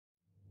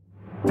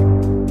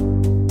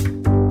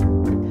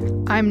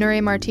I'm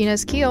Nuria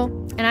Martinez-Keel.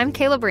 And I'm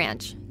Kayla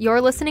Branch.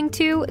 You're listening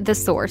to The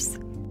Source.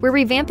 We're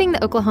revamping the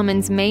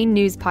Oklahoman's main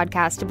news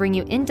podcast to bring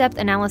you in-depth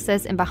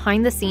analysis and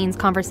behind-the-scenes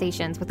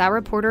conversations with our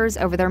reporters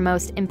over their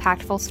most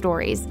impactful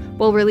stories.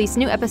 We'll release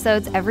new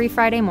episodes every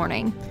Friday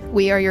morning.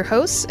 We are your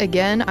hosts.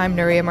 Again, I'm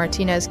Nuria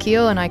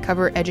Martinez-Keel, and I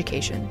cover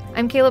education.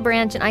 I'm Kayla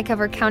Branch, and I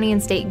cover county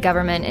and state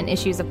government and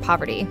issues of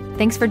poverty.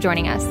 Thanks for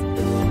joining us.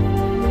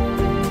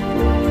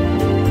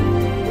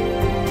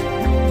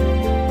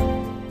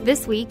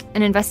 This week,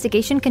 an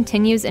investigation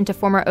continues into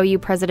former OU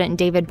President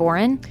David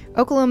Boren.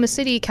 Oklahoma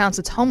City counts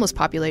its homeless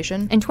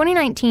population. And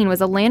 2019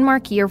 was a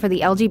landmark year for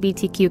the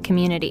LGBTQ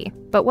community.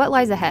 But what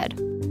lies ahead?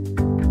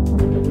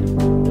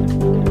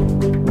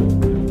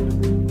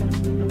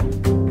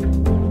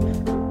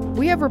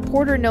 We have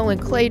reporter Nolan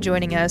Clay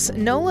joining us.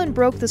 Nolan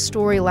broke the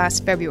story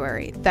last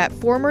February that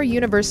former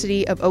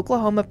University of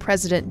Oklahoma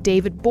President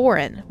David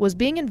Boren was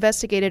being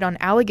investigated on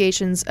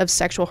allegations of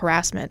sexual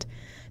harassment.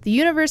 The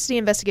university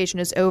investigation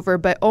is over,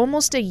 but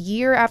almost a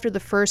year after the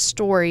first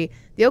story,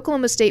 the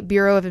Oklahoma State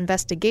Bureau of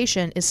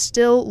Investigation is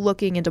still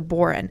looking into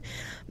Boren.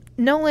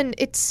 Nolan,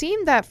 it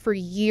seemed that for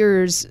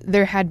years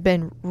there had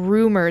been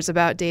rumors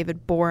about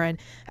David Boren.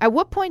 At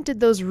what point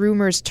did those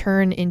rumors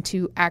turn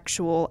into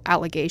actual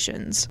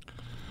allegations?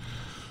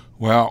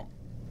 Well,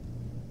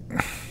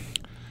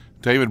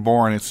 David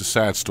Boren, it's a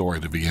sad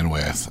story to begin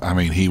with. I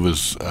mean, he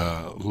was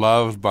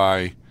loved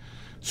by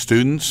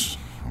students.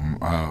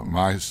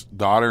 My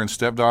daughter and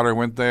stepdaughter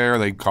went there.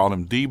 They called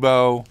him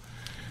Debo.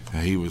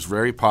 He was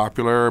very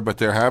popular, but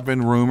there have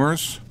been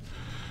rumors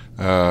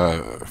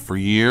for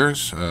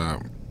years.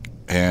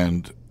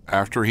 And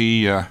after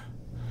he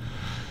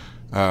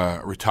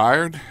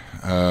retired,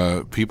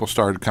 people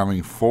started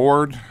coming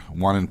forward,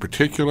 one in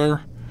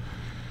particular,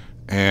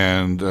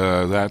 and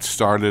that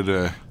started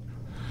an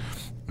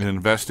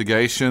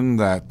investigation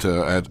that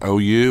at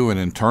OU, an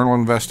internal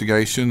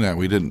investigation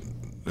that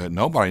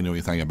nobody knew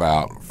anything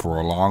about for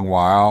a long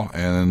while.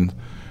 And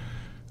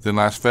then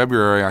last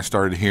February, I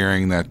started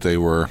hearing that a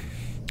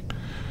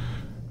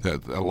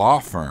law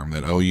firm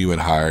that OU had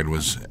hired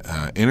was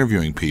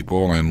interviewing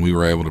people, and we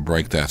were able to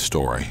break that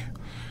story.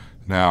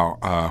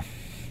 Now,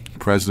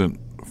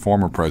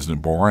 former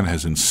President Boren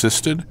has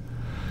insisted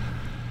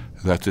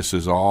that this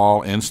is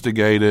all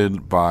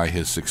instigated by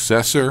his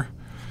successor,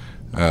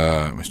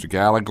 Mr.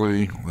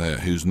 Gallagher,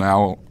 who's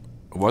now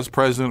was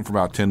president for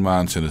about 10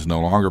 months and is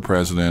no longer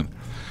president.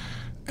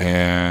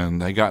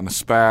 And they got in a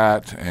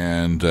spat,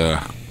 and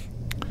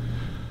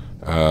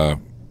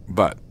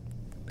but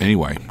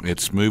anyway,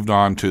 it's moved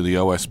on to the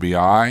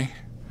OSBI,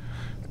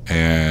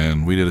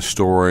 and we did a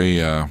story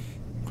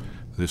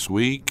this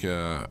week,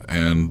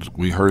 and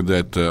we heard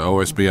that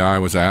OSBI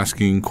was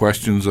asking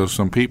questions of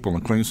some people,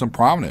 including some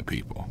prominent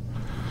people.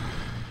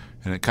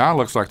 And it kind of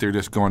looks like they're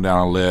just going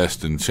down a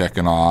list and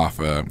checking off.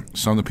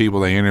 Some of the people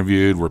they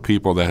interviewed were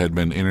people that had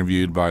been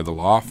interviewed by the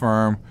law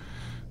firm,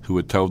 who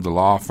had told the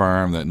law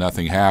firm that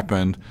nothing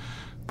happened,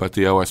 but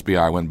the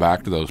OSBI went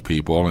back to those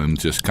people and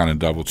just kind of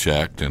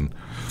double-checked, and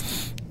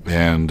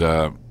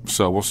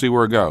so we'll see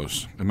where it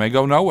goes. It may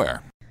go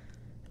nowhere.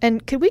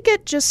 And could we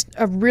get just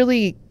a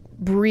really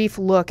brief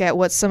look at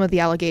what some of the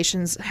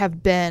allegations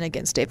have been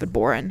against David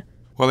Boren?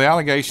 Well, the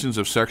allegations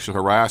of sexual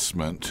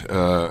harassment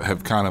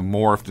have kind of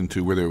morphed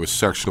into whether it was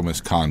sexual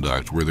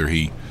misconduct, whether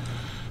he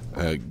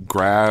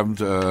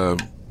grabbed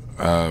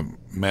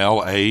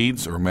male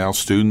aides or male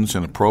students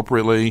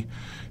inappropriately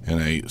in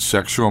a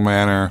sexual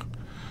manner.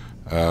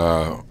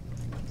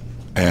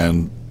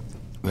 And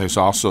there's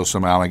also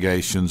some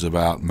allegations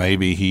about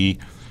maybe he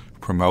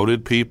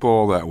promoted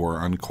people that were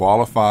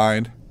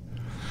unqualified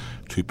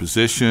to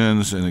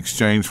positions in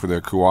exchange for their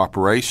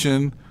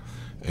cooperation.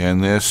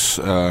 And this,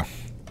 but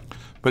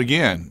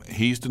again,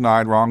 he's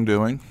denied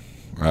wrongdoing.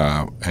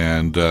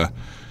 And the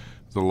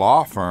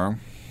law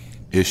firm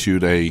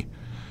issued a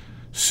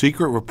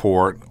secret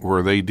report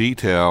where they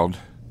detailed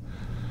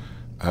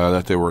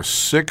that there were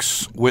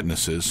 6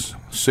 witnesses,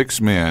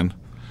 6 men,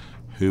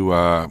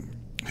 who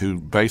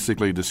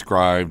basically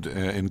described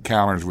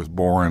encounters with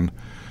Boren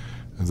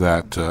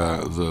that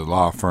the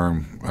law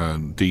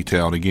firm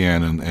detailed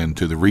again and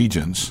to the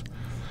regents.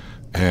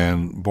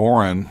 And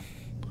Boren,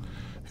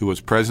 who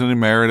was president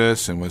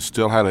emeritus and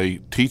still had a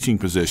teaching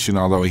position,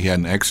 although he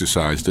hadn't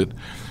exercised it,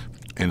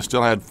 and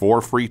still had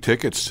 4 free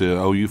tickets to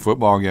OU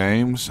football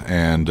games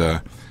and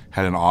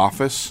had an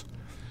office.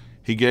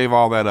 He gave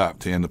all that up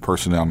to end the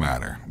personnel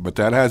matter. But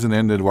that hasn't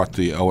ended what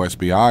the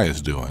OSBI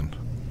is doing.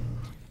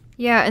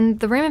 Yeah, and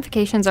the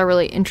ramifications are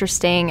really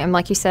interesting. And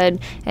like you said,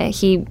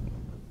 he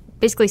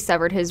basically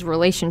severed his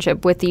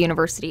relationship with the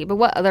university. But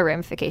what other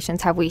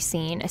ramifications have we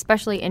seen,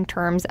 especially in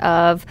terms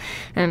of,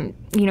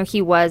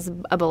 he was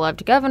a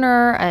beloved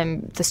governor,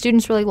 and the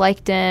students really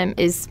liked him.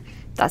 Is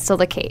that still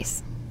the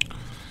case?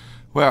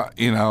 Well,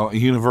 a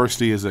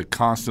university is a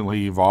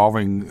constantly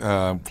evolving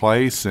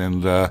place,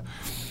 and,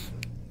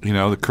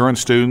 the current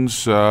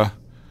students,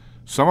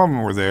 some of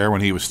them were there when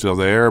he was still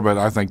there, but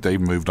I think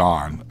they've moved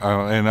on.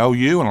 And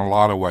OU, in a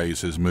lot of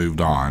ways, has moved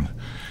on.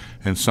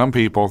 And some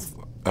people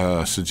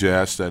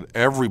suggests that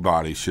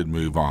everybody should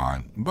move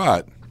on.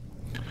 But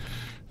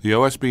the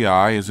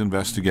OSBI is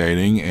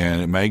investigating,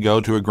 and it may go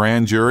to a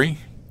grand jury.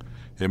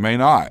 It may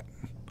not.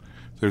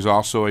 There's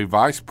also a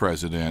vice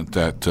president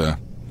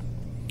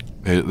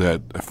a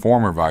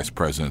former vice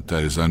president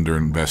that is under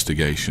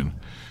investigation.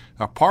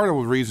 Now, part of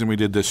the reason we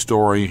did this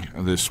story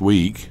this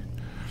week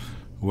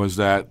was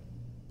that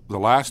the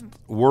last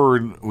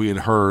word we had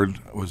heard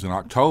was in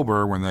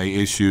October when they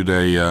issued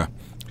a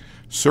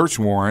search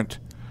warrant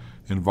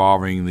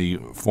involving the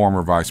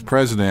former vice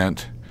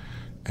president.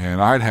 And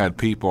I'd had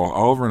people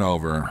over and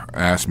over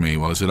ask me,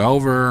 well, is it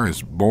over?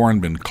 Has Boren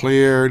been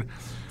cleared?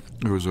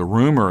 There was a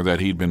rumor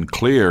that he'd been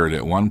cleared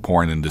at one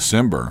point in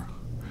December.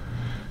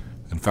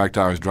 In fact,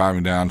 I was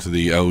driving down to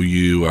the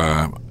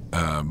OU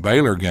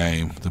Baylor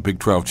game, the Big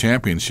 12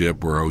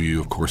 championship, where OU,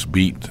 of course,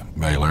 beat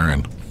Baylor.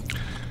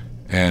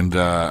 And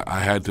I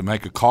had to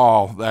make a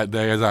call that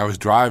day as I was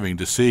driving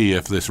to see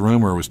if this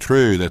rumor was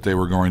true, that they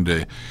were going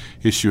to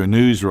issue a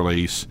news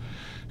release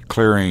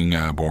clearing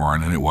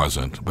Boren, and it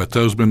wasn't. But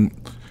there's been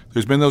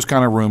those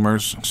kind of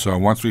rumors. So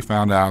once we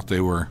found out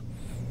they were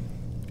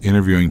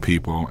interviewing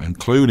people,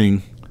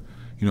 including,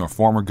 a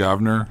former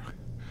governor,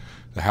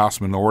 the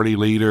House Minority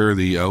Leader,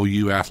 the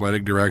OU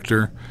athletic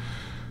director,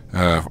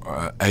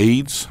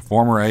 aides,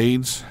 former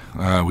aides,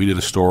 we did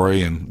a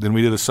story, and then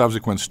we did a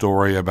subsequent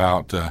story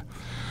about an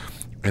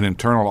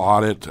internal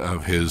audit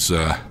of his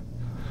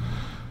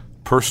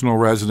personal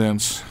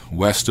residence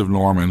west of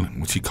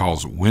Norman, which he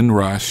calls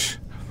Windrush.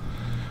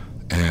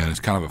 And it's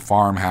kind of a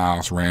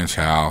farmhouse, ranch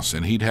house,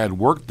 and he'd had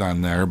work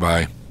done there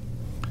by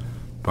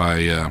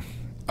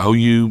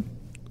OU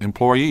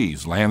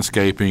employees,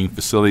 landscaping,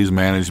 facilities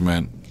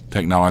management,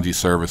 technology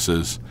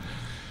services.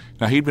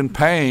 Now, he'd been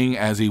paying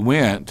as he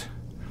went,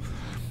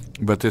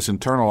 but this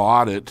internal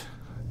audit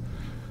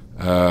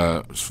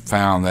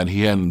found that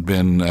he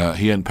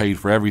hadn't paid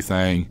for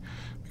everything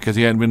because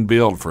he hadn't been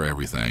billed for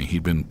everything.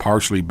 He'd been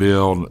partially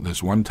billed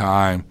this one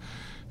time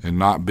and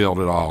not billed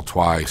it all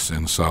twice.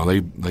 And so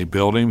they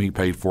billed him. He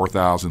paid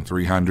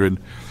 $4,310,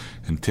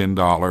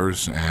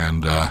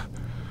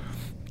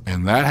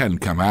 and that hadn't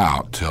come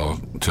out till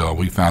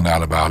we found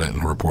out about it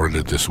and reported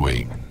it this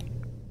week.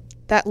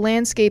 That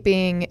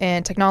landscaping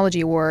and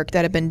technology work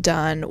that had been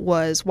done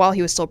was while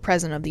he was still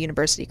president of the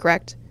university,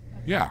 correct?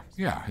 Yeah.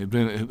 It'd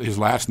been his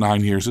last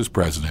 9 years as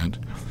president,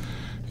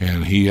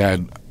 and he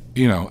had,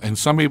 and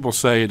some people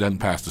say it doesn't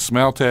pass the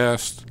smell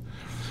test,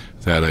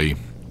 that a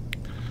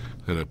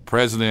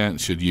president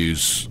should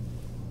use,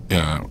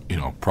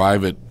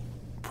 private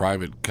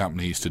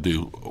companies to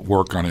do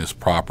work on his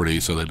property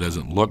so that it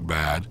doesn't look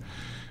bad.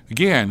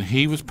 Again,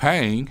 he was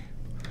paying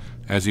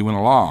as he went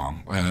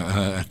along,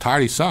 a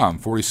tidy sum,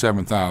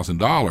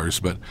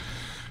 $47,000. But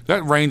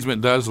that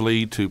arrangement does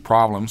lead to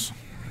problems,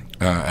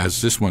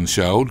 as this one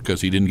showed,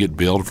 because he didn't get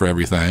billed for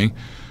everything.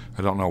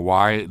 I don't know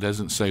why. It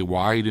doesn't say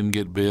why he didn't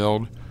get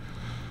billed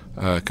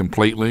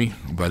completely,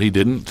 but he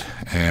didn't,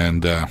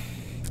 and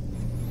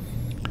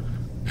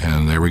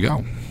there we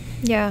go.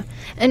 Yeah,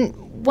 and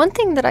one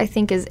thing that I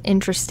think is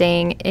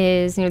interesting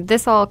is,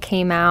 this all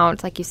came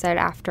out, like you said,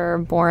 after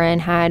Boren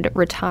had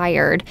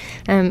retired.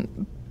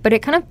 But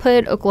it kind of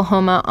put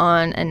Oklahoma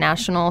on a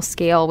national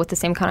scale with the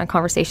same kind of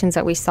conversations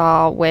that we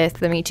saw with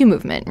the Me Too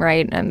movement,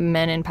 right?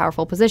 Men in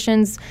powerful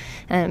positions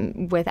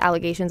with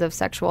allegations of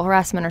sexual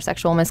harassment or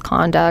sexual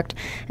misconduct.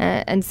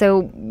 And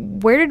so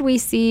where did we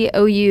see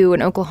OU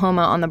and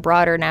Oklahoma on the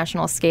broader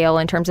national scale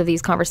in terms of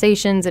these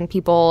conversations and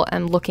people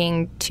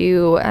looking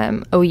to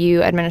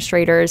OU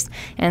administrators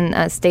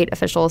and state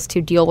officials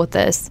to deal with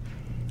this?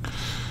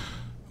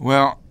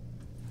 Well,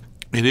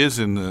 it is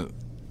in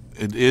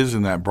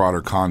that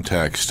broader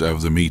context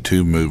of the Me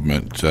Too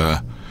movement,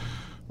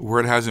 where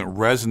it hasn't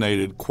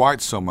resonated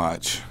quite so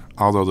much.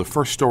 Although the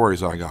first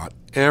stories I got,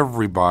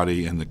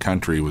 everybody in the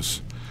country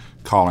was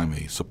calling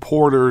me,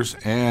 supporters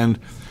and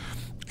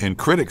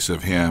critics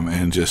of him,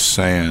 and just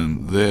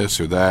saying this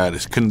or that.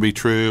 It couldn't be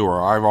true,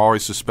 or I've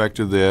always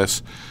suspected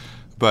this.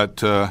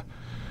 But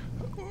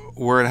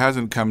where it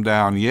hasn't come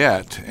down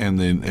yet in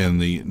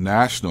the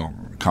national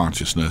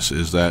consciousness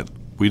is that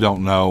we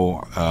don't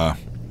know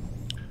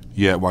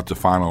yet what the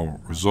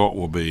final result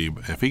will be.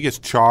 If he gets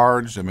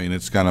charged,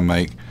 it's going to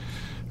make,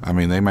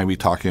 they may be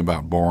talking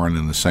about Boren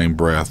in the same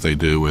breath they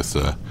do with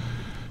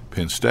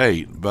Penn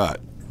State, but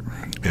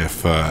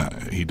if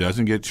he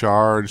doesn't get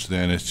charged,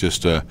 then it's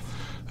just a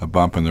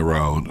bump in the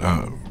road.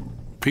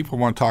 People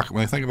want to talk,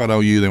 when they think about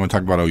OU, they want to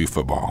talk about OU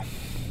football.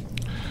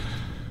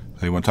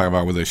 They want to talk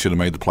about whether they should have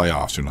made the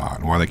playoffs or not,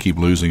 and why they keep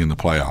losing in the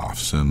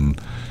playoffs, and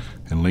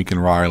Lincoln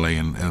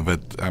Riley,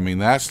 but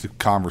that's the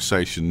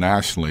conversation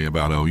nationally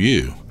about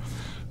OU.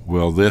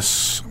 Will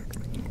this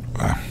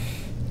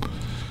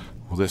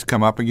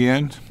come up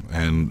again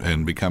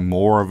and become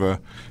more of a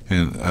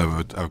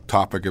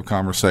topic of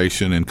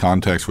conversation in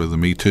context with the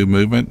Me Too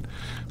movement?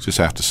 Just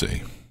have to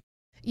see.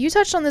 You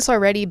touched on this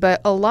already, but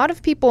a lot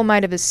of people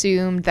might have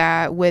assumed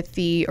that with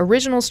the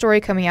original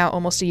story coming out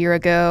almost a year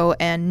ago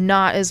and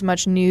not as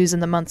much news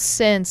in the months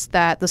since,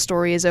 that the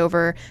story is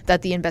over,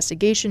 that the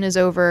investigation is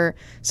over.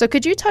 So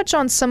could you touch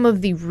on some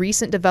of the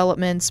recent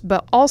developments,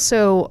 but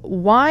also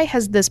why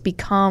has this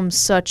become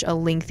such a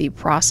lengthy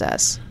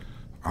process?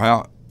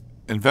 Well,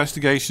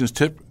 investigations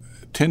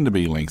tend to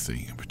be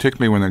lengthy,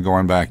 particularly when they're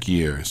going back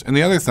years. And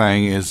the other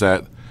thing is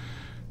that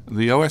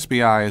the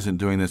OSBI isn't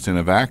doing this in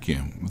a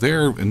vacuum.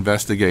 They're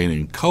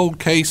investigating cold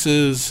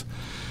cases,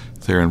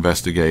 they're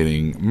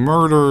investigating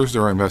murders,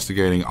 they're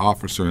investigating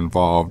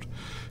officer-involved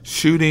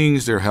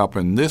shootings, they're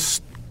helping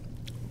this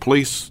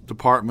police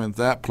department,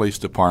 that police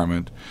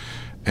department,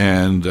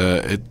 and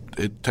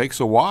it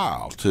takes a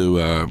while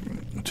to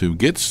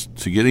get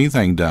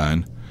anything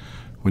done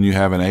when you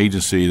have an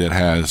agency that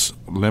has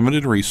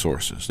limited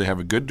resources. They have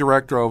a good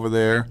director over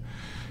there.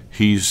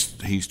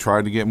 He's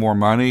tried to get more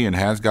money and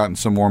has gotten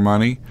some more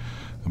money,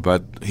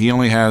 but he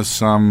only has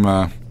some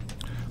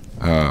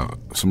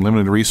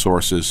limited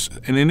resources,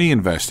 and any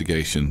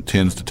investigation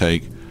tends to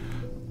take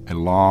a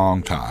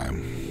long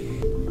time.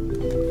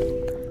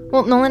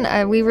 Well,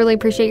 Nolan, we really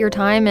appreciate your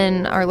time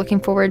and are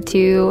looking forward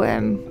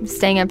to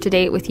staying up to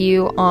date with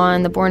you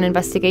on the Boren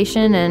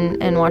investigation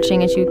and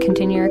watching as you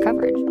continue your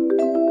coverage.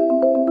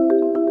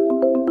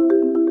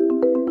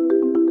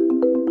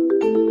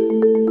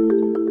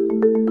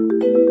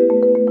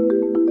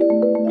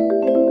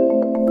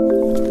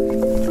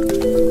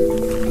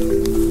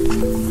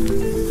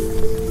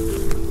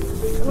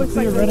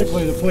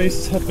 Theoretically, the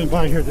police have been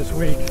by here this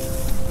week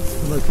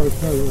when they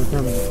first know that we're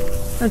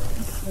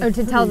coming.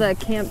 To tell the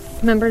camp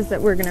members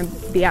that we're going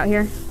to be out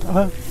here?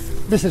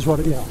 This is what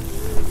it, yeah.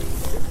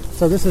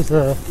 So this is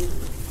I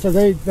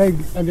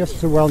guess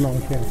it's a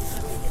well-known camp.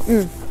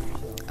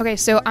 Okay,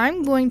 so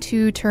I'm going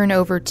to turn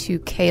over to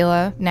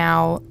Kayla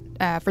now.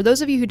 For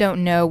those of you who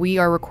don't know, we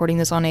are recording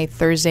this on a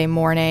Thursday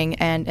morning,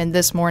 and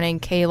this morning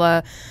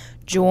Kayla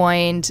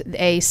joined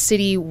a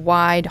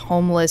citywide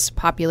homeless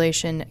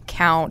population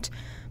count.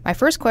 My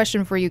first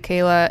question for you,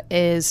 Kayla,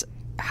 is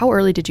how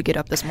early did you get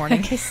up this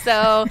morning?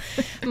 So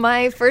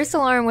my first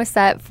alarm was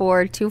set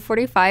for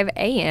 2:45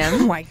 a.m.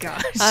 Oh my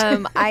gosh.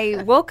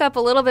 I woke up a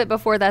little bit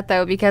before that,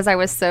 though, because I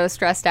was so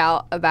stressed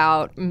out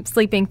about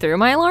sleeping through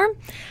my alarm.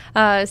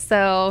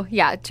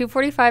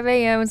 2:45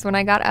 a.m. is when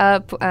I got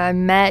up. I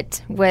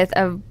met with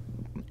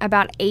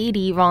about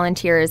 80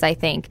 volunteers, I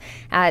think,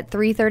 at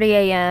 3:30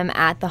 a.m.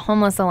 at the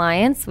Homeless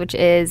Alliance, which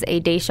is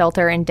a day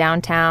shelter in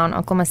downtown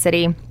Oklahoma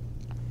City.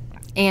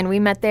 And we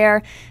met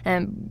there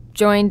and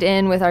joined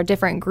in with our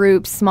different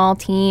groups, small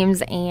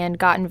teams, and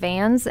got in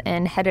vans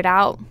and headed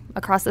out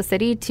across the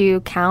city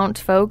to count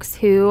folks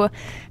who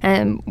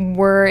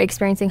were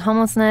experiencing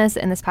homelessness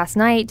in this past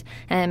night.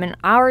 In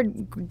our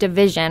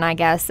division, I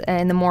guess,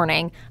 in the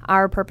morning,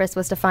 our purpose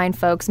was to find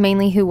folks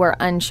mainly who were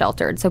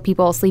unsheltered. So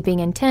people sleeping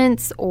in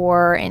tents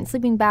or in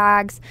sleeping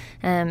bags,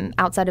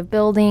 outside of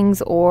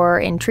buildings or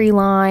in tree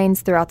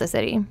lines throughout the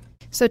city.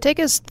 So take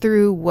us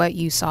through what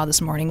you saw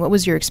this morning. What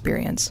was your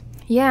experience?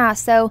 Yeah,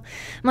 so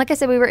like I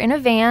said, we were in a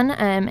van,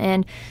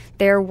 and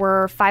there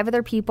were 5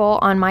 other people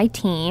on my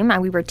team.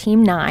 We were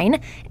Team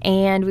 9,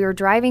 and we were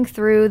driving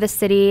through the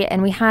city,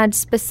 and we had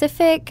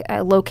specific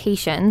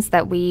locations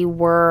that we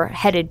were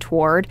headed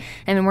toward.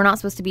 And we're not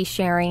supposed to be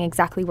sharing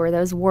exactly where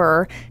those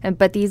were,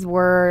 but these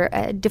were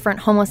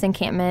different homeless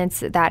encampments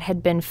that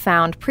had been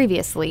found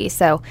previously.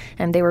 So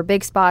they were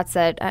big spots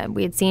that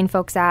we had seen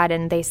folks at,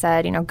 and they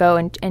said, go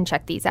and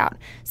check these out.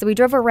 So we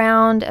drove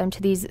around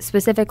to these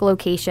specific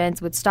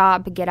locations, would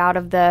stop, get out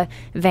of the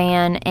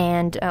van,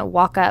 and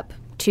walk up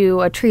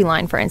to a tree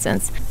line, for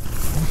instance.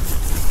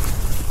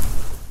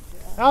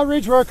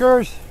 Outreach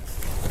workers.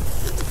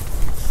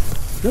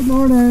 Good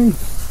morning.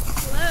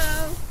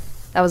 Hello.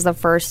 That was the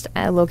first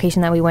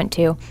location that we went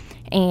to.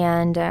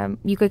 And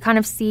you could kind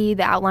of see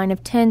the outline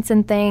of tents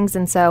and things.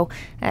 And so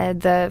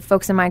the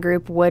folks in my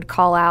group would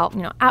call out,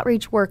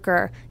 outreach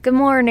worker, good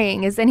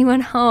morning, is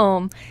anyone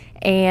home?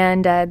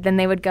 And then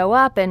they would go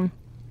up, and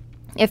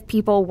if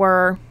people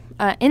were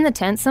in the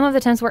tents, some of the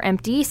tents were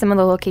empty. Some of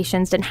the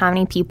locations didn't have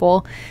any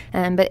people.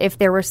 But if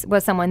there was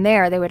someone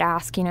there, they would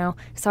ask,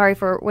 sorry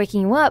for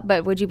waking you up,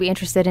 but would you be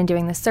interested in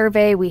doing the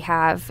survey? We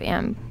have,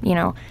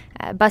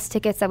 bus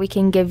tickets that we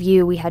can give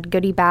you. We had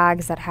goodie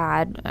bags that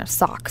had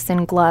socks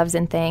and gloves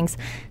and things.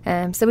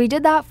 So we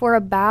did that for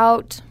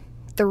about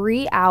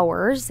 3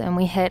 hours, and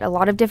we hit a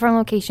lot of different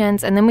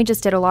locations, and then we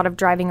just did a lot of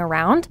driving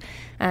around,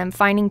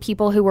 finding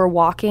people who were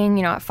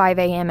walking, at 5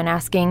 a.m. and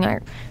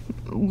asking,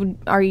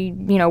 are you,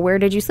 where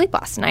did you sleep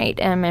last night?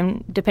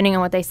 And depending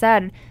on what they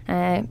said,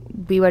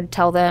 we would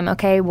tell them,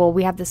 okay, well,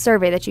 we have this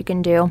survey that you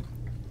can do.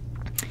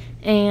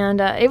 And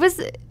it was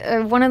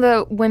one of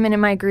the women in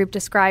my group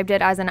described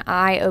it as an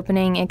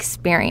eye-opening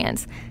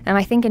experience. And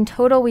I think in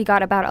total we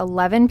got about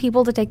 11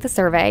 people to take the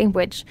survey,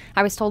 which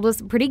I was told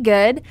was pretty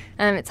good.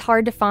 It's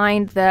hard to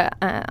find the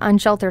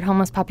unsheltered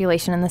homeless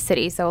population in the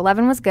city, so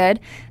 11 was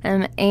good.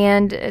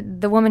 And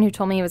the woman who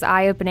told me it was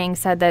eye-opening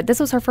said that this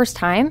was her first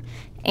time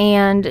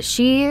And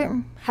she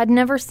had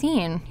never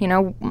seen,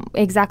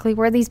 exactly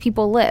where these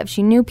people live.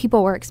 She knew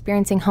people were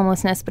experiencing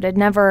homelessness, but had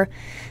never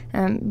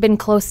been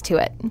close to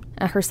it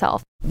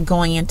herself.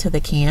 Going into the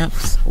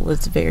camps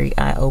was very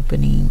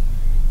eye-opening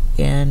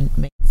and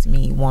makes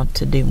me want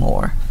to do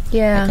more.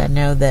 Yeah. Like, I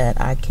know that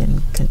I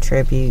can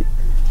contribute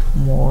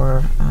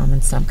more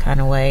in some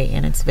kind of way,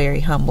 and it's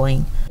very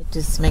humbling. It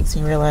just makes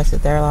me realize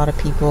that there are a lot of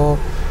people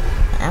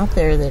out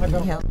there that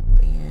need help,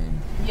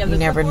 and you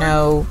never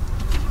know,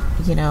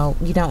 you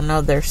don't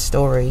know their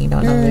story, you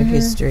don't know their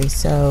history,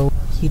 so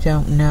you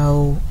don't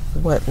know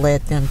what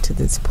led them to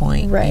this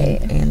point.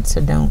 Right. And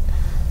so don't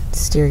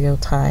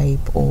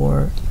stereotype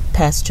or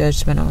pass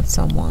judgment on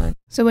someone.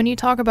 So when you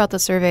talk about the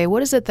survey,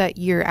 what is it that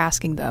you're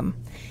asking them?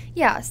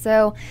 Yeah,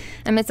 so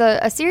it's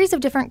a series of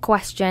different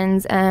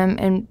questions,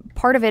 and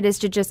part of it is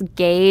to just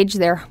gauge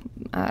their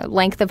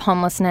length of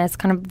homelessness,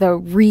 kind of the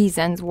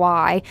reasons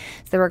why.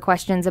 So there were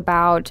questions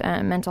about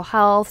mental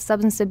health,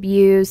 substance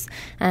abuse,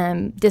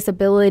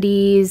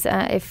 disabilities,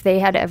 if they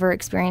had ever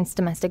experienced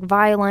domestic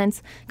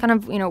violence, kind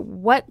of,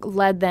 what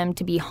led them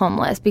to be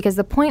homeless. Because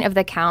the point of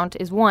the count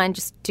is, one,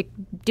 just to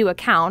do a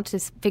count, to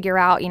figure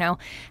out,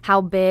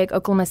 how big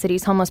Oklahoma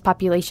City's homeless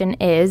population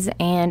is.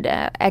 And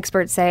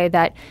experts say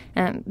that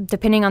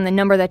depending on the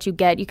number that you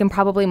get, you can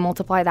probably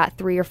multiply that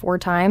 3 or 4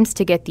 times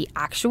to get the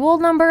actual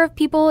number of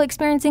people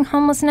experiencing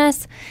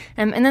homelessness.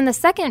 And then the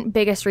second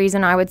biggest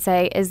reason I would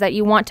say is that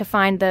you want to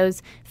find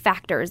those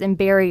factors and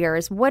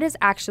barriers. What is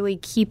actually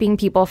keeping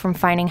people from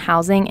finding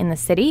housing in the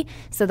city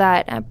so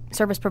that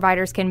service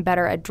providers can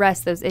better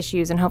address those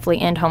issues and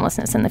hopefully end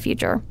homelessness in the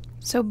future?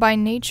 So by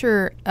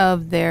nature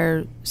of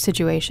their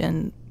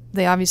situation,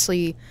 they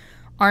obviously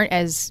aren't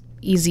as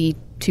easy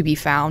to be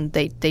found.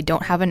 They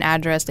don't have an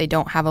address. They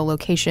don't have a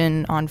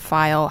location on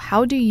file.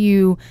 How do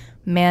you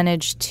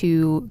manage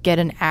to get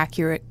an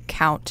accurate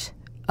count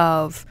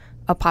of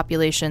a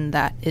population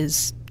that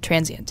is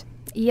transient?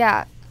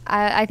 Yeah,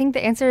 I think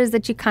the answer is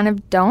that you kind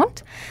of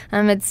don't.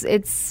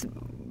 It's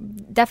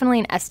definitely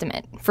an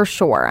estimate, for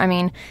sure. I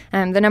mean,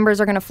 the numbers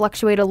are going to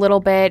fluctuate a little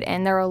bit,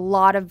 and there are a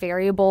lot of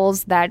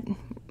variables that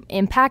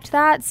impact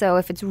that. So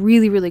if it's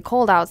really, really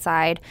cold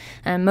outside,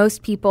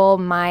 most people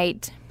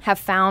might have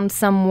found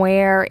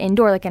somewhere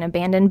indoor, like an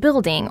abandoned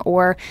building,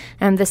 or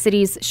the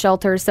city's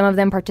shelters. Some of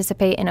them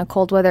participate in a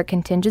cold weather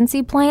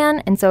contingency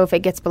plan. And so if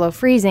it gets below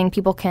freezing,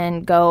 people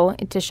can go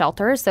to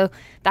shelters. So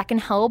that can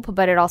help,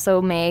 but it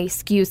also may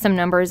skew some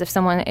numbers if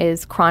someone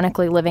is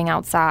chronically living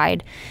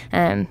outside,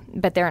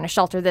 but they're in a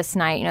shelter this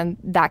night.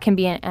 That can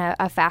be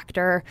a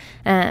factor.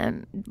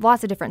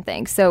 Lots of different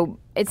things. So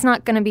it's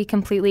not going to be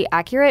completely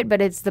accurate,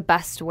 but it's the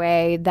best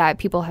way that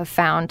people have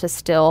found to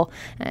still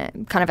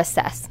kind of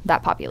assess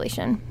that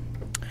population.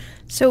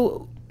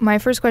 So my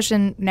first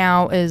question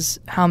now is,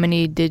 how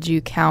many did you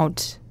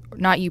count,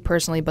 not you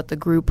personally, but the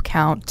group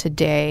count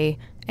today,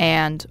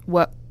 and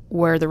what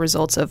were the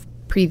results of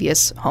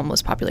previous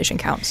homeless population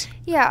counts?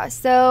 Yeah,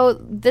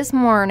 so this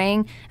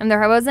morning, and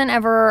there wasn't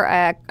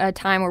ever a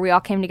time where we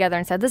all came together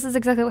and said, this is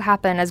exactly what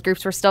happened, as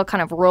groups were still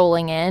kind of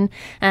rolling in.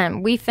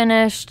 We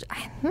finished,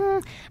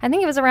 I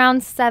think it was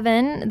around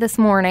 7 this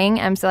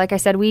morning. So like I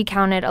said, we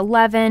counted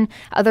 11.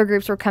 Other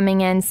groups were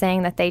coming in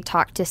saying that they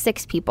talked to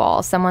 6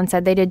 people. Someone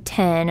said they did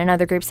 10, and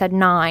other groups said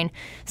 9.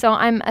 So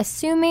I'm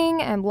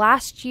assuming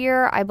last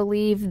year, I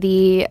believe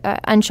the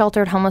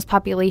unsheltered homeless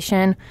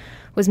population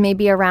was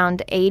maybe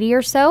around 80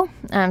 or so.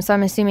 So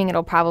I'm assuming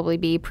it'll probably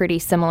be pretty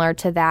similar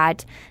to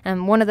that.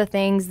 One of the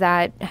things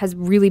that has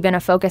really been a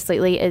focus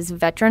lately is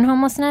veteran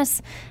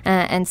homelessness.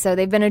 And so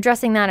they've been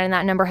addressing that, and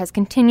that number has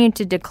continued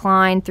to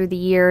decline through the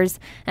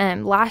years.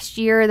 Last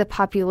year, the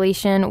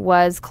population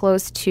was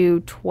close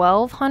to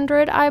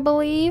 1,200, I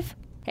believe.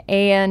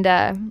 And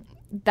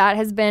that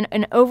has been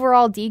an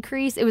overall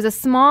decrease. It was a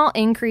small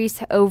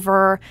increase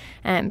over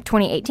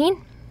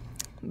 2018.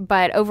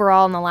 But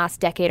overall, in the last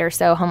decade or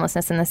so,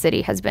 homelessness in the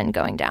city has been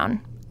going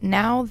down.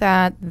 Now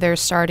that they're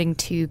starting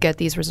to get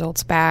these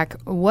results back,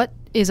 what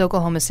is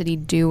Oklahoma City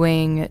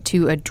doing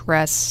to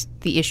address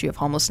the issue of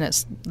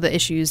homelessness, the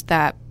issues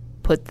that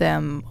put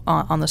them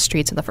on the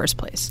streets in the first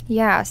place?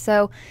 Yeah,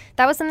 so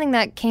that was something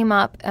that came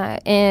up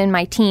in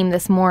my team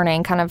this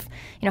morning, kind of,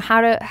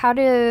 how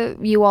do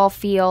you all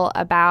feel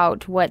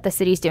about what the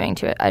city's doing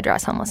to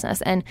address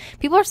homelessness? And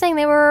people are saying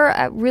they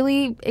were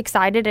really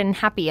excited and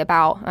happy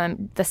about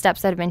the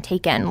steps that have been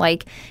taken.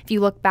 Like, if you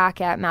look back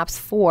at MAPS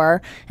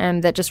 4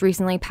 that just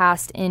recently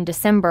passed in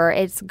December,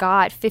 it's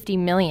got $50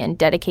 million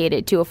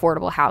dedicated to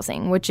affordable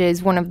housing, which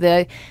is one of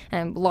the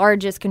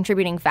largest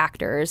contributing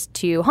factors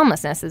to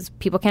homelessness, is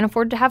people can't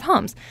afford to have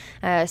homes.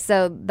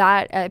 So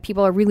that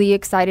people are really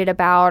excited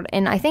about.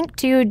 And I think,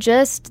 too,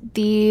 just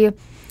the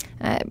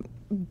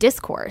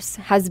discourse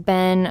has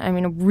been,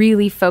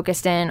 really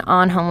focused in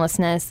on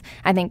homelessness.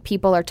 I think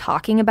people are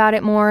talking about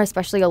it more,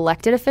 especially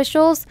elected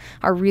officials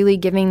are really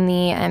giving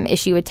the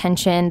issue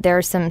attention. There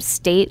are some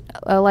state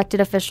elected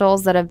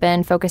officials that have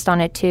been focused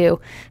on it too.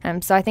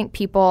 So I think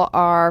people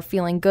are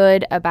feeling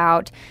good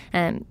about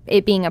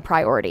it being a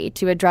priority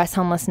to address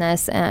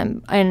homelessness.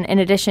 And in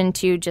addition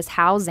to just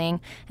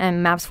housing,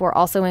 MAPS 4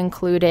 also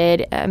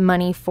included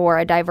money for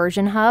a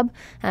diversion hub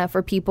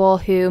for people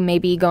who may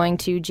be going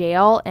to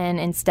jail and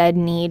instead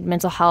need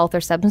mental health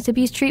or substance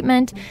abuse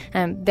treatment.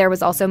 There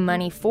was also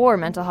money for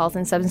mental health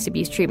and substance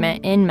abuse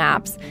treatment in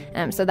MAPS.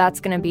 So that's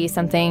going to be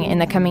something in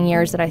the coming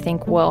years that I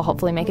think will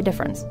hopefully make a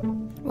difference.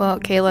 Well,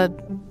 Kayla,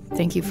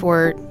 thank you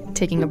for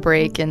taking a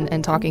break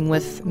and talking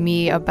with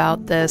me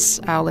about this.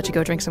 I'll let you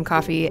go drink some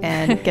coffee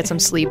and get some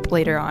sleep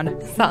later on.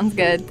 Sounds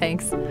good.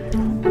 Thanks.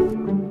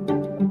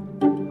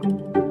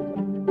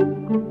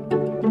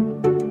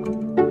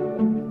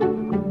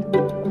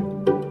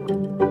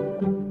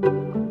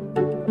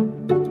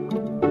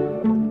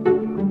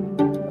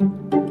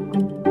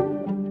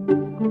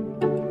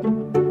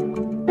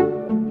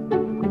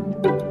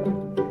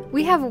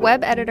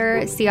 Web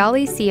editor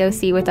Siali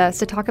COC with us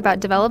to talk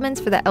about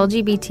developments for the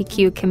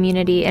LGBTQ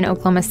community in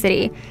Oklahoma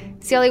City.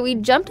 Siali, we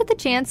jumped at the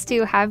chance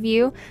to have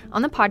you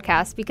on the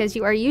podcast because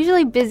you are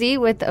usually busy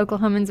with the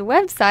Oklahoman's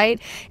website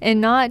and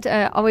not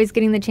always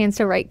getting the chance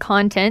to write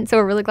content. So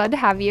we're really glad to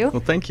have you.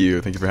 Well, thank you.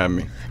 Thank you for having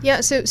me.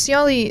 Yeah, so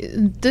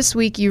Siali, this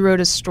week you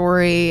wrote a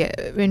story.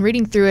 In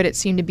reading through it, it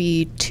seemed to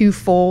be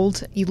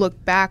twofold. You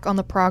look back on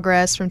the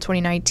progress from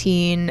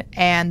 2019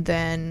 and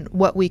then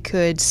what we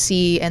could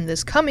see in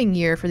this coming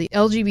year for the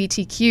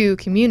LGBTQ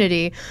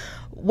community.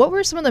 What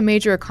were some of the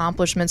major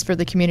accomplishments for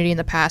the community in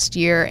the past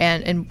year,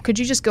 and could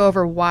you just go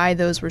over why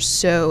those were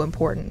so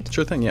important?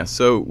 Sure thing, yeah.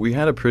 So we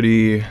had a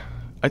pretty,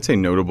 I'd say,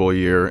 notable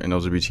year in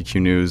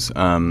LGBTQ news.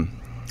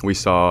 We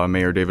saw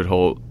Mayor David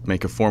Holt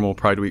make a formal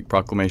Pride Week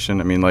proclamation.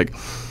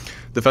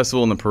 The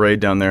festival and the parade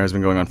down there has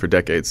been going on for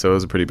decades, so it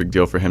was a pretty big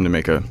deal for him to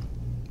make a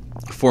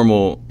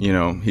formal,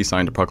 he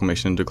signed a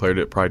proclamation and declared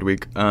it Pride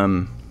Week.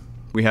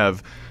 We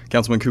have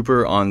Councilman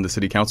Cooper on the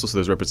city council, so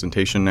there's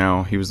representation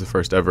now. He was the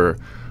first ever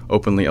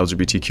openly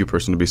LGBTQ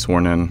person to be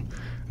sworn in,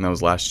 and that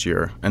was last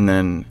year. And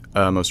then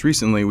most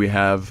recently, we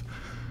have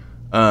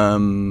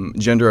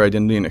gender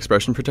identity and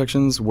expression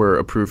protections were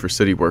approved for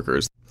city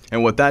workers.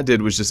 And what that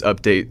did was just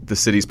update the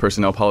city's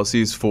personnel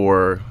policies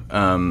for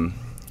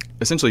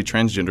essentially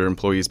transgender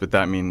employees, but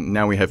that means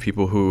now we have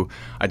people who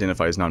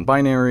identify as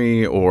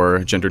non-binary or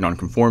gender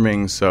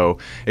non-conforming, so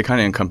it kind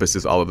of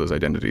encompasses all of those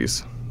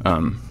identities.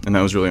 And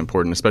that was really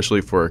important, especially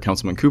for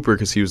Councilman Cooper,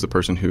 because he was the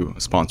person who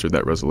sponsored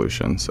that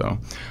resolution. So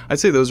I'd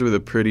say those were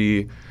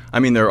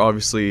there are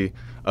obviously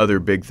other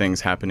big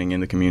things happening in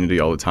the community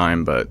all the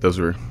time, but those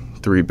were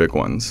three big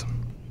ones.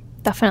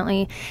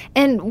 Definitely.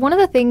 And one of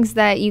the things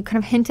that you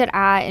kind of hinted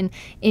at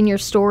in your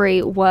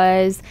story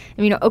was,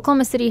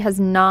 Oklahoma City has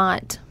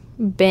not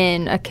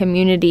been a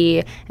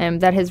community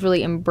that has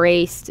really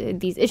embraced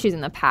these issues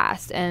in the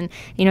past. And,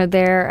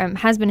 there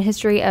has been a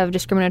history of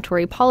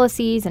discriminatory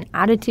policies and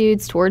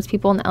attitudes towards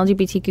people in the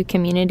LGBTQ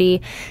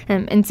community.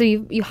 And so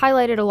you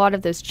highlighted a lot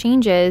of those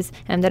changes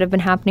that have been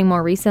happening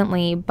more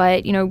recently.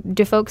 But,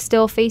 do folks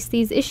still face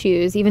these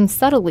issues, even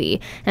subtly?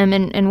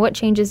 And what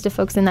changes do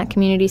folks in that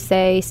community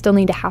say still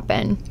need to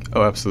happen?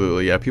 Oh,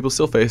 absolutely. Yeah, people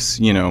still face,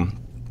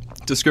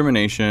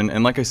 discrimination.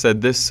 And like I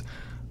said, this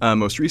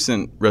most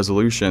recent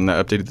resolution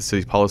that updated the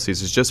city's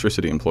policies is just for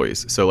city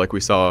employees. So like we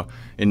saw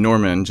in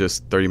Norman,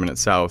 just 30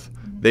 minutes south,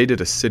 they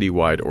did a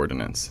citywide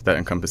ordinance that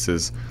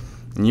encompasses,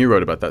 and you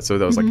wrote about that, so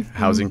that was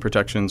housing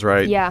protections,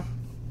 right? Yeah.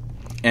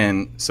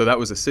 And so that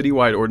was a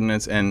citywide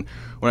ordinance, and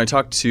when I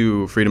talked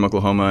to Freedom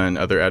Oklahoma and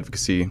other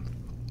advocacy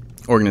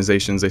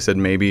organizations, they said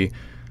maybe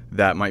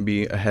that might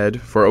be ahead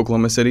for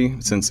Oklahoma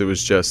City since it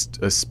was just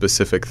a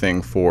specific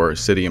thing for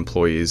city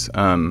employees.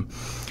 But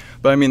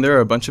there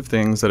are a bunch of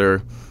things that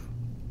are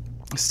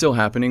still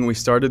happening. We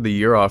started the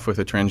year off with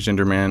a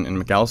transgender man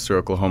in McAllister,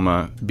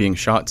 Oklahoma, being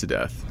shot to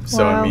death.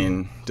 Wow.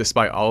 So,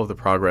 despite all of the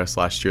progress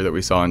last year that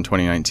we saw in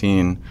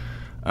 2019,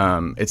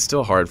 it's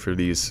still hard for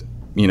these,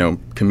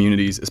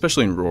 communities,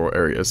 especially in rural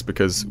areas,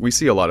 because we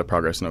see a lot of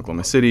progress in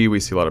Oklahoma City.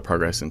 We see a lot of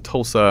progress in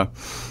Tulsa,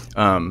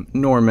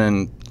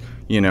 Norman.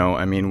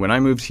 When I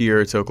moved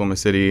here to Oklahoma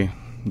City,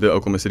 the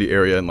Oklahoma City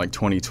area in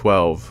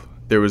 2012,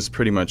 there was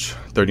pretty much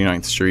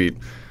 39th Street,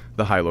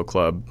 the High-Low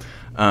Club.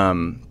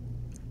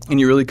 And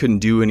you really couldn't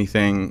do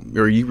anything,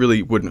 or you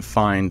really wouldn't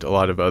find a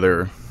lot of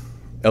other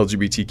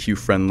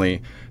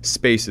LGBTQ-friendly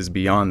spaces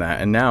beyond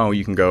that. And now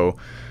you can go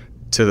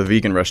to the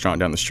vegan restaurant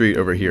down the street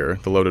over here,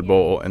 the Loaded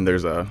Bowl, and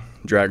there's a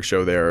drag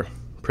show there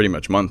pretty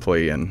much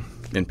monthly and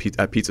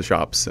at pizza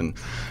shops and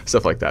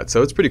stuff like that.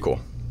 So it's pretty cool.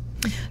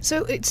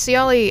 So,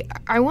 Siali,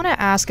 I want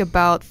to ask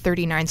about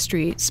 39th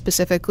Street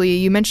specifically.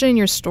 You mentioned in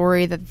your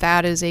story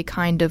that is a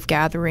kind of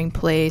gathering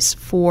place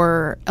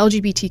for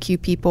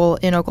LGBTQ people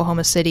in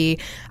Oklahoma City.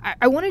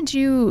 I wanted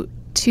you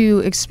to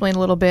explain a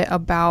little bit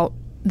about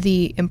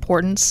the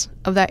importance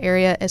of that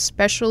area,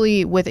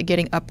 especially with it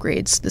getting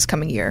upgrades this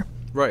coming year.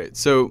 Right.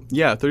 So,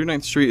 yeah,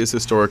 39th Street is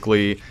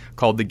historically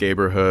called the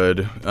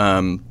Gayborhood.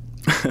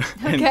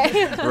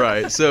 Okay.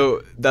 Right.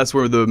 So that's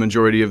where the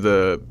majority of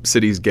the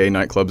city's gay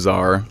nightclubs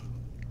are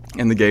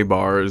and the gay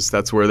bars.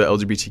 That's where the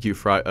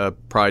LGBTQ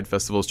Pride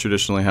Festival is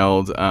traditionally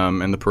held,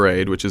 and the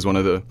parade, which is one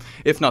of the,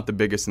 if not the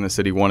biggest in the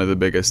city, one of the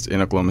biggest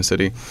in Oklahoma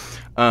City.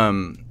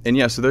 And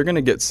yeah, so they're going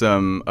to get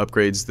some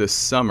upgrades this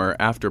summer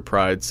after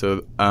Pride.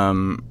 So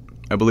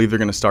I believe they're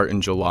going to start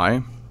in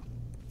July.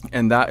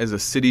 And that is a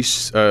city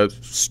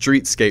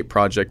streetscape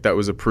project that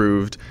was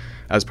approved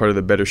as part of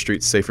the Better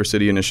Streets, Safer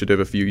City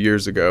initiative a few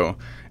years ago.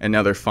 And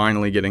now they're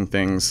finally getting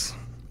things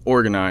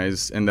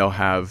organized, and they'll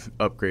have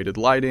upgraded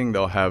lighting,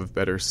 they'll have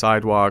better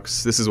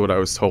sidewalks. This is what I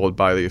was told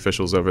by the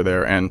officials over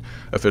there and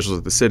officials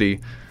at the city.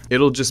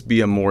 It'll just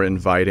be a more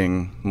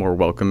inviting, more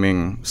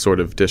welcoming sort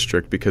of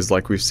district, because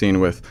like we've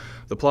seen with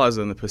the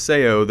Plaza and the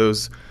Paseo,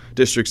 those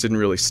districts didn't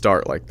really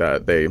start like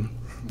that. They,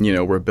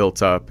 were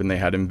built up and they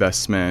had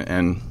investment,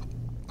 and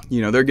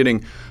they're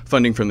getting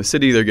funding from the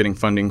city, they're getting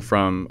funding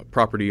from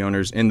property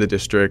owners in the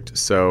district,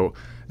 so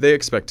they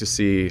expect to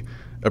see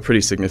a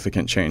pretty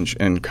significant change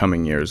in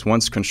coming years.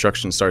 Once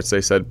construction starts, they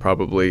said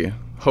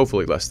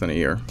hopefully less than a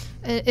year.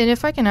 And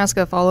if I can ask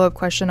a follow-up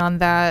question on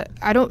that,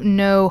 I don't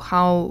know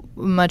how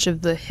much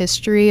of the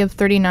history of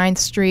 39th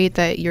Street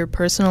that you're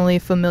personally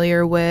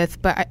familiar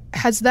with, but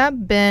has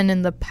that been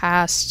in the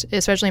past,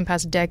 especially in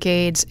past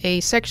decades,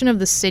 a section of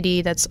the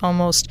city that's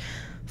almost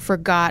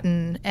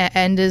forgotten?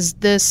 And is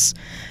this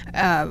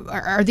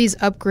are these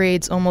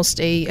upgrades almost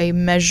a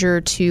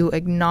measure to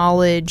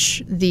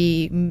acknowledge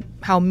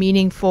how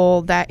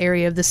meaningful that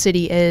area of the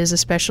city is,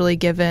 especially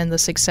given the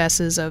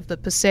successes of the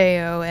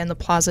Paseo and the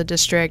Plaza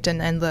District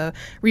and the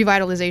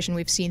revitalization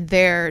we've seen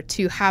there,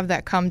 to have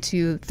that come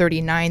to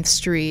 39th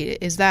Street?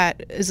 Is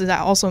that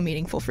also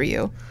meaningful for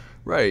you?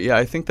 Right, yeah,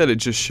 I think that it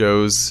just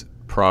shows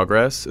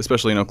progress,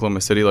 especially in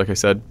Oklahoma City, like I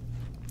said,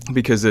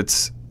 because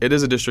it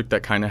is a district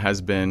that kind of has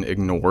been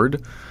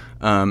ignored,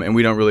 and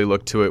we don't really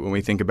look to it when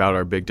we think about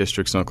our big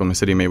districts in Oklahoma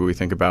City. Maybe we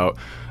think about,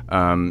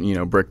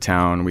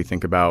 Bricktown, we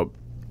think about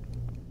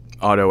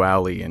Auto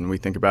Alley, and we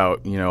think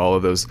about, all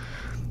of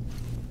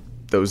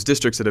those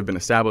districts that have been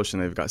established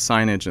and they've got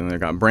signage and they've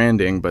got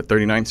branding. But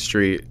 39th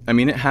Street,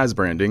 it has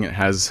branding, it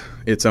has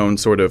its own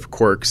sort of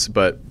quirks,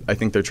 but I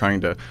think they're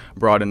trying to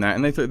broaden that.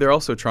 And they're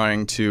also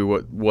trying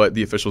to, what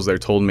the officials there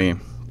told me,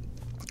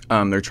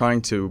 they're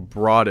trying to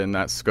broaden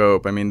that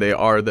scope. They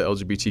are the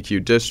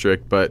LGBTQ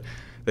district, but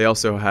they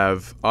also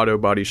have auto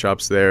body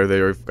shops there.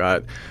 They've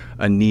got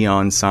a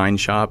neon sign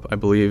shop, I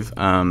believe.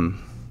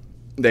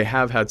 They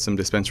have had some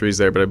dispensaries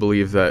there, but I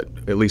believe that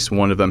at least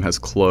one of them has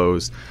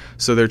closed.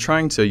 So they're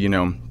trying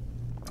to,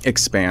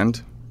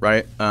 expand,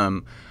 right?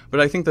 But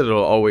I think that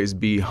it'll always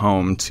be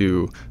home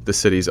to the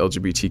city's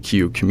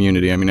LGBTQ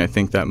community. I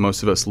think that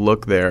most of us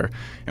look there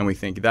and we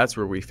think that's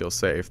where we feel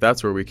safe.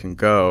 That's where we can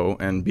go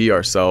and be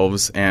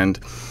ourselves. And,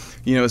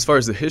 as far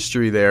as the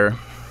history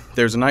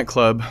there's a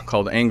nightclub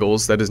called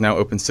Angles that is now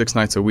open 6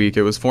 nights a week.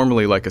 It was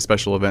formerly like a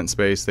special event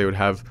space. They would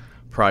have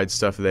Pride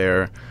stuff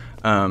there.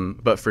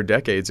 But for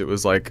decades, it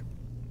was like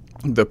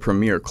the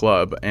premier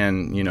club.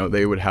 And,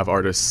 they would have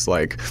artists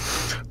like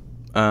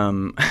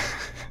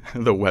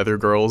the Weather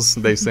Girls.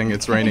 They sing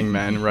It's Raining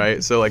Men,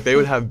 right? So they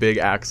would have big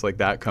acts like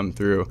that come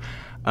through.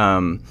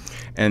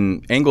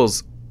 And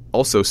Angles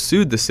also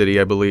sued the city,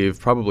 I believe,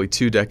 probably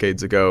 2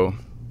 decades ago.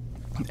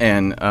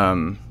 And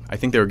I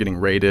think they were getting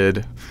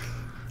raided.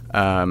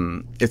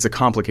 It's a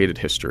complicated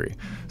history.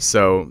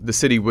 So the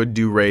city would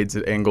do raids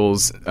at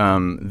Angles.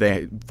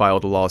 They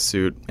filed a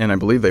lawsuit, and I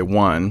believe they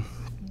won.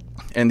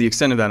 And the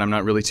extent of that I'm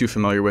not really too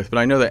familiar with, but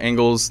I know that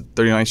Angles,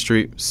 39th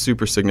Street,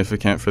 super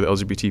significant for the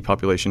LGBT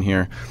population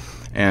here.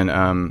 And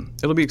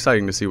it'll be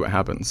exciting to see what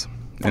happens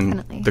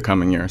in the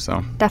coming year.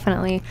 So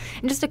definitely.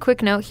 And just a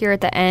quick note here at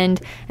the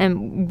end,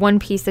 one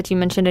piece that you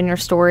mentioned in your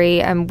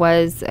story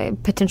was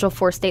potential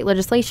for state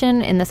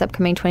legislation in this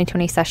upcoming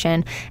 2020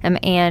 session.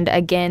 And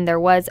again, there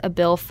was a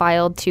bill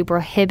filed to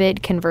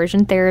prohibit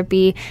conversion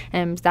therapy.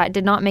 That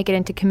did not make it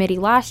into committee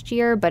last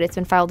year, but it's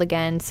been filed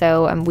again.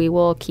 So we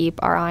will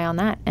keep our eye on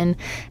that. And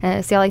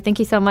Sally, thank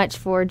you so much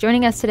for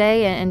joining us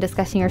today and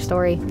discussing your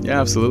story. Yeah,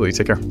 absolutely.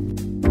 Take care.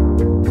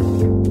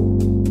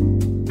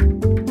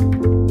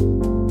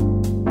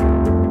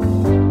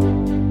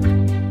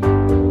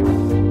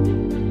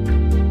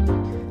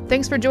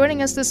 Thanks for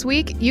joining us this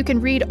week. You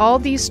can read all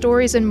these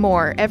stories and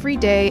more every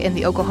day in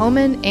The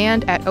Oklahoman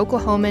and at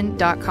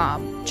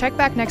oklahoman.com. Check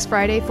back next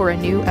Friday for a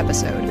new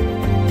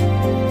episode.